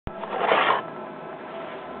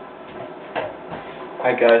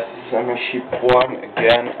Hi guys, this is Sheep1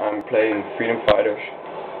 again. I'm playing Freedom Fighters.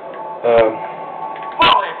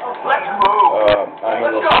 I'm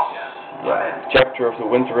in this chapter of the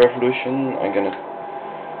Winter Revolution. I'm gonna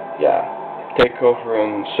take over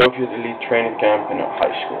a Soviet elite training camp in a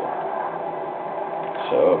high school.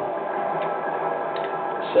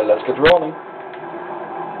 So let's get rolling.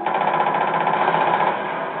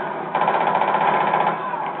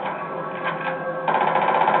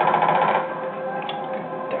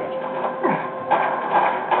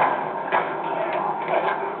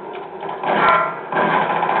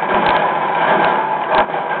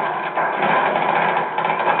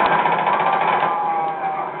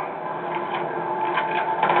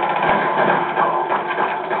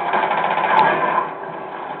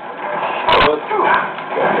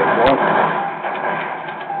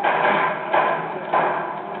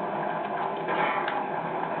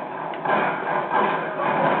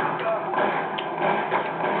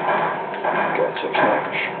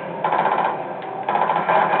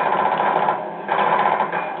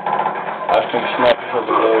 I think snipers are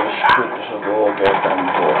the lowest shooters of the whole game on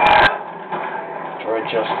board. They're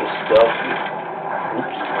just as stealthy.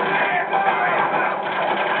 Oops.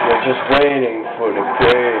 They're just waiting for the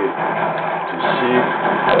prey to see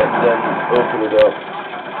and then open it up.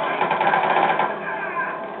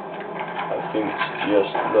 I think it's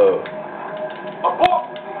just low. Abort!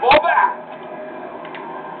 Fall back!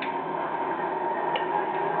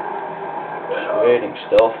 Just waiting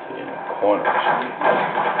stealthy in the corners.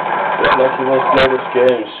 Just like you once played those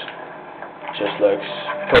games, just like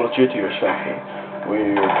Call of Duty or something, where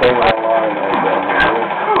you're playing online and then you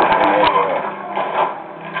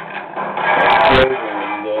move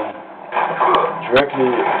and then directly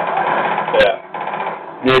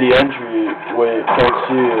near the entry where you can't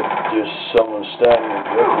see it, there's someone standing and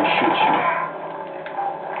directly shoots you.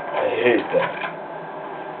 I hate that.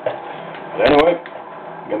 But anyway,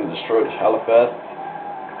 I'm gonna destroy this helipad.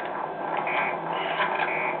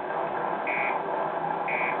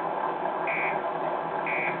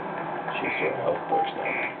 Health perks now.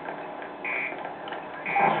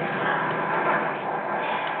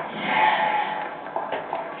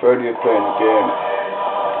 Further you play in the game, the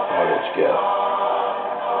harder it's get.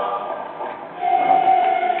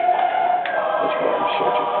 That's what I'm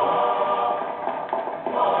searching for.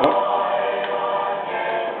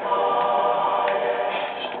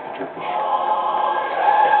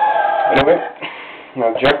 Anyway, my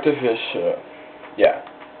objective is,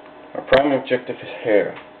 my primary objective is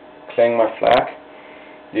here. Claiming my flag.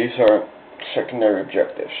 These are secondary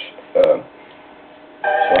objectives. So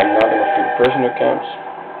I'm now going to free the prisoner camps.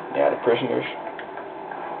 The prisoners.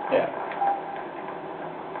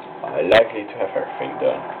 I'm likely to have everything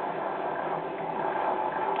done.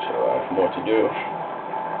 So I have more to do.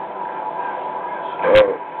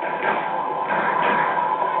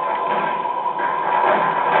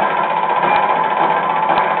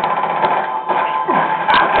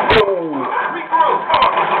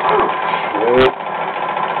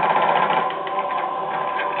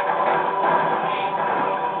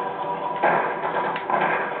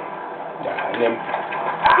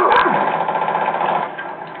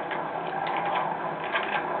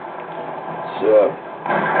 A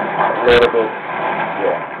little bit, I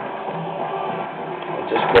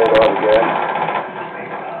just played it out again.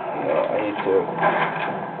 I need to,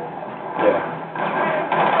 have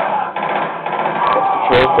the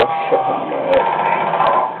control brush on my head.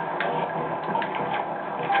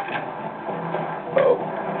 Oh.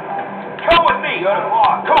 Come with me! Come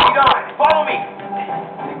on, follow me!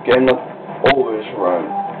 The game not always run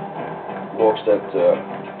blocks that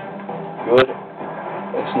good.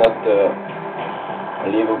 It's not a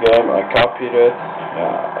legal game. I copied it.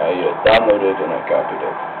 I downloaded it and I copied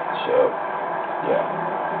it. So,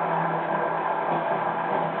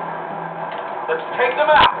 let's take them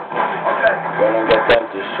out. Okay. Gonna get them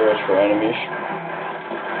to search for enemies.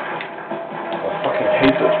 I fucking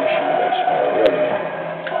hate those machine guns. Really.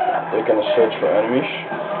 They're gonna search for enemies.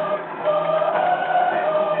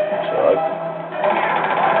 So I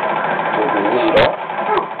take the lead off.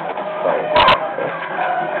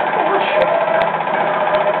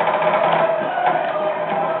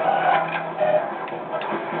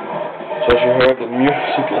 So as you heard, the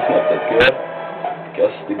music is not that good,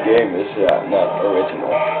 because the game is not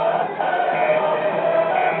original.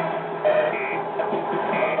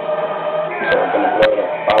 So we're gonna blow the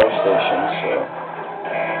power station, so...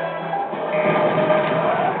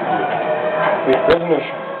 Free prisoners.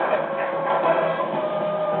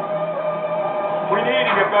 We need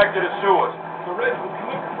to get back to the sewers.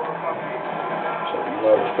 So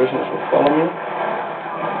now the prisoners will follow me.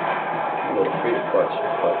 for the freedom fights,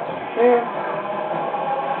 but yeah.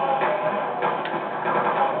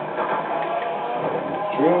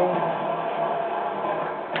 True.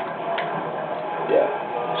 Yeah.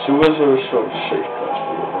 Sewers are a sort of safe place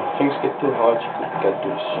for you. When things get too hard, you could get to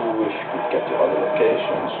the sewers, you could get to other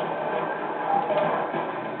locations.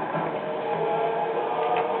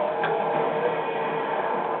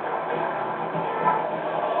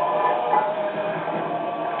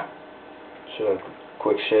 So,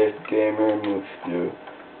 quick save the game here, move to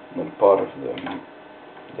another part of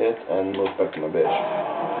it, and move back to my base.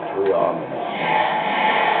 Rearm it.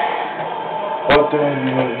 What do I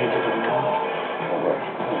really need to do now? Alright,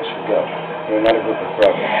 let's go. You're another group of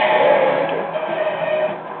fragments.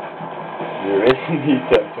 You really need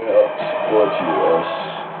them to help support you, as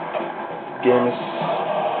the game is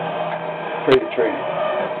pretty tricky.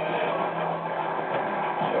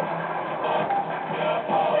 So.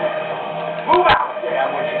 Move out! Yeah,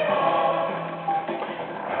 I'm with you.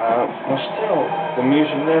 Well, still, the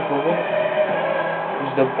music level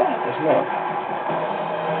is the best, isn't it?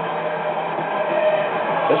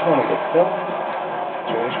 Just want to get filmed.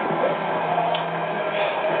 So let's go back.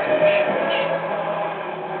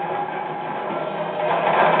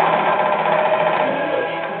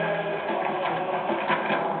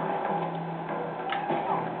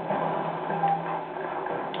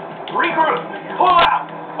 Regroup! Pull out!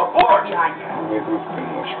 Abort! Behind you. Regrouping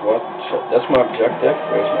my squad. So that's my objective.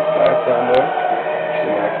 Raise my flag down there. It's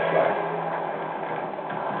the American flag.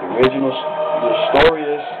 The story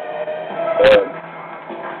is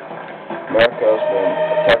America has been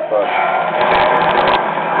attacked by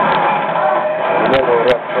the Little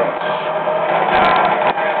Red Cross.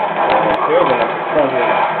 And they killed them at the front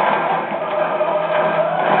here.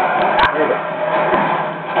 Heard it.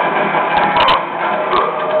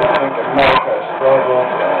 They think America is struggled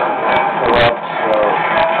and corrupt, so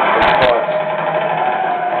they thought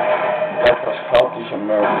that was help these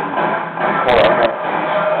Americans, poor Americans,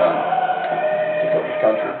 take over the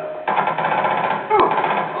country.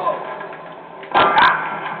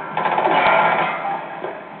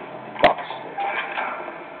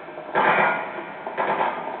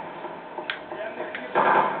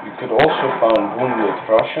 You could also find wounded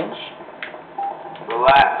Russians.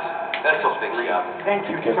 Relax. This'll fix you up. Thank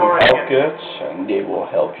You give them health kits, and they will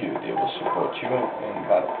help you. They will support you in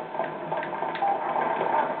battle.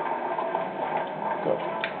 Good.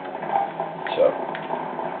 So,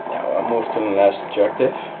 now I'll move to the last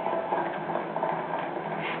objective.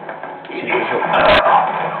 See, there's a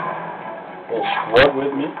whole squad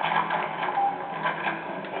with me.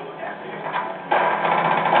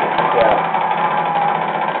 Yeah.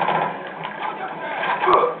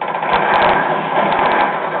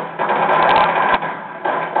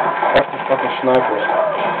 Fucking snipers.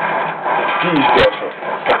 These guys are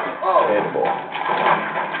fucking hateable.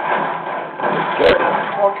 They're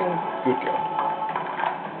fucking good gun.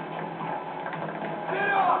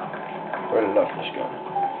 Really love this gun.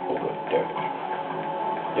 Oh, good. There it is.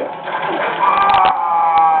 Yeah.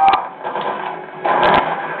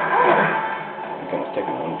 I'm gonna take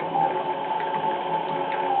my own gun.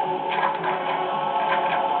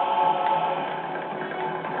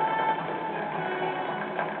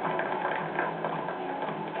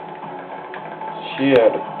 She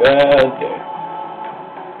had a bad day.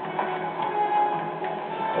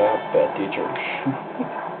 Bad teacher.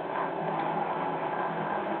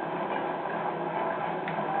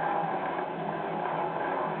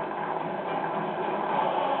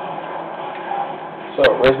 So,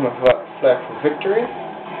 raise my flag for victory.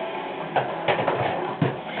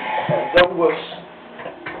 And that was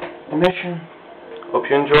the mission. Hope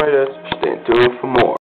you enjoyed it. Stay tuned for more.